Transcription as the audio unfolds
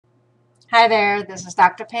Hi there, this is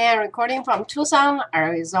Dr. Pan recording from Tucson,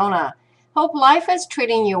 Arizona. Hope life is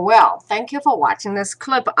treating you well. Thank you for watching this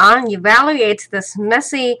clip on evaluate this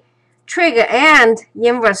messy trig and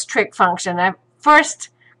inverse trig function. At first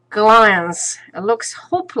glance, it looks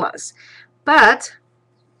hopeless, but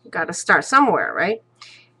you got to start somewhere, right?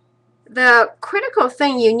 The critical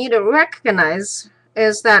thing you need to recognize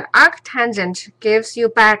is that arctangent gives you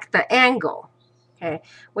back the angle, okay,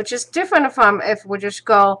 which is different from if we just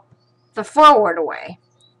go the forward way.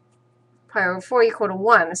 Pi over 4 equal to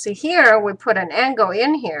 1. See, here we put an angle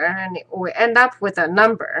in here and we end up with a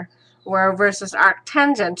number, where versus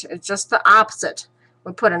arctangent is just the opposite.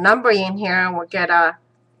 We put a number in here and we get a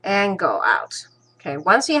angle out. Okay,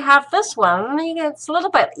 once you have this one, it's a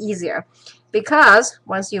little bit easier, because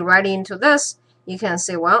once you write into this, you can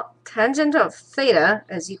say, well, tangent of theta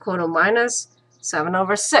is equal to minus 7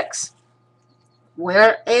 over 6.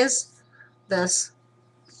 Where is this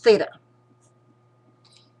theta?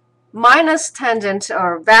 Minus tangent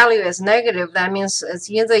or value is negative. That means it's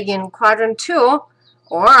either in quadrant 2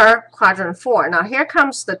 or quadrant 4. Now here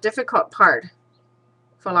comes the difficult part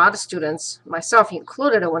for a lot of students, myself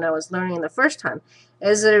included when I was learning the first time.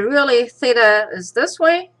 Is it really theta is this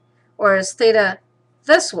way or is theta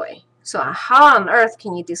this way? So how on earth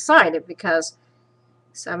can you decide it? Because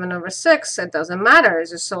 7 over 6, it doesn't matter.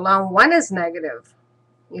 It's just so long one is negative,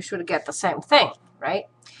 you should get the same thing, right?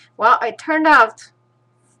 Well, it turned out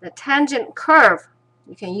the tangent curve,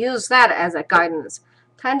 you can use that as a guidance.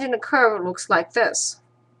 Tangent curve looks like this.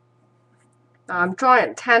 Now I'm drawing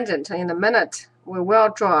a tangent. In a minute we will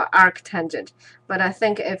draw arctangent, but I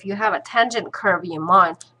think if you have a tangent curve in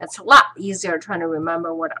mind, it's a lot easier trying to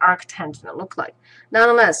remember what arctangent look like.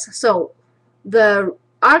 Nonetheless, so the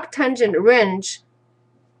arctangent range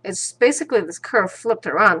is basically this curve flipped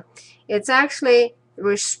around. It's actually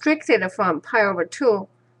restricted from pi over 2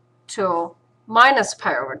 to minus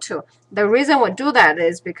pi over 2. The reason we do that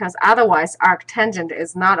is because otherwise arctangent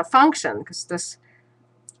is not a function, because this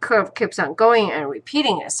curve keeps on going and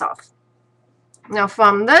repeating itself. Now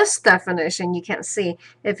from this definition, you can see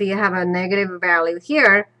if you have a negative value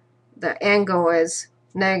here, the angle is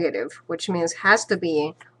negative, which means it has to be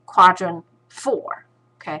in quadrant 4.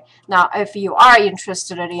 Okay. Now if you are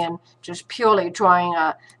interested in just purely drawing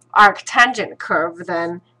a arctangent curve,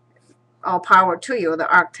 then all power to you. The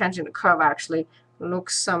arctangent curve actually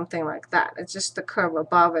looks something like that. It's just the curve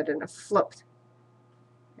above it and it flipped.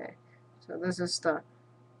 Okay, so this is the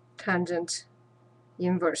tangent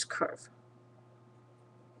inverse curve.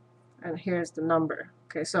 And here's the number.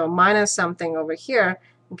 Okay, so minus something over here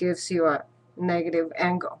gives you a negative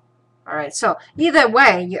angle. Alright, so either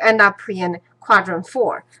way, you end up in quadrant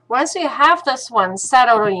 4. Once you have this one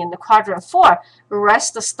settled in the quadrant 4, the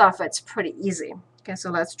rest of the stuff, it's pretty easy. Okay,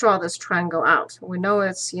 so let's draw this triangle out. We know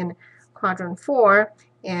it's in quadrant 4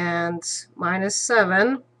 and minus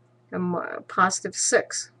 7 and positive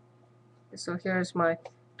 6. Okay, so here's my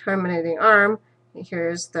terminating arm, and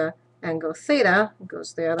here's the angle theta. It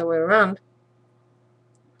goes the other way around.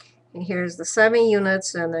 And here's the 7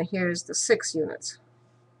 units, and then here's the 6 units.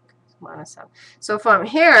 Minus 7. So from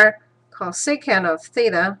here, cosecant of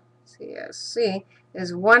theta, CSC,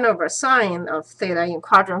 is 1 over sine of theta. In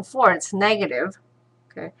quadrant 4, it's negative.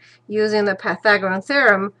 Okay. Using the Pythagorean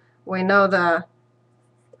theorem, we know the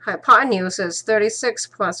hypotenuse is 36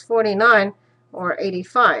 plus 49, or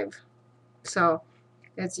 85. So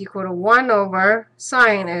it's equal to 1 over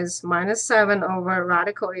sine is minus 7 over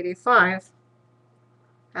radical 85.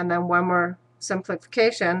 And then one more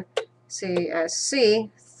simplification, CSC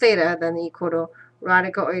theta then equal to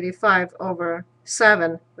radical 85 over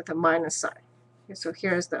 7 with a minus sign. Okay, so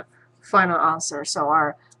here's the final answer. So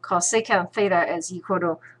our cosecant theta is equal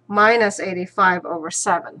to minus 85 over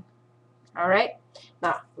 7. All right,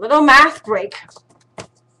 now little math break.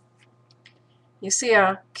 You see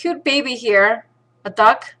a cute baby here, a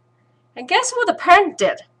duck, and guess what the parent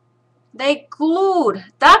did? They glued,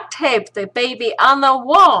 duct taped the baby on the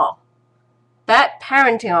wall. Bad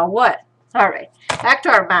parenting or what? All right, back to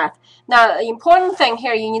our math. Now the important thing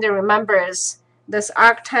here you need to remember is this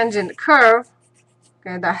arctangent curve,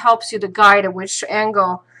 okay, that helps you to guide which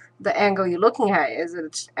angle, the angle you're looking at. Is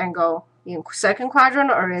it angle in second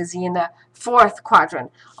quadrant or is it in the fourth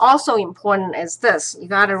quadrant? Also important is this. You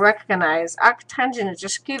got to recognize arctangent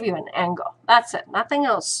just give you an angle. That's it. Nothing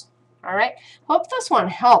else. All right. Hope this one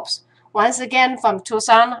helps. Once again from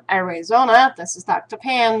Tucson, Arizona, this is Dr.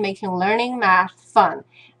 Pan making learning math fun.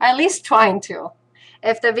 At least trying to.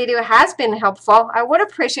 If the video has been helpful, I would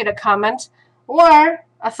appreciate a comment or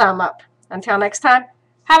a thumb up. Until next time,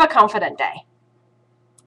 have a confident day.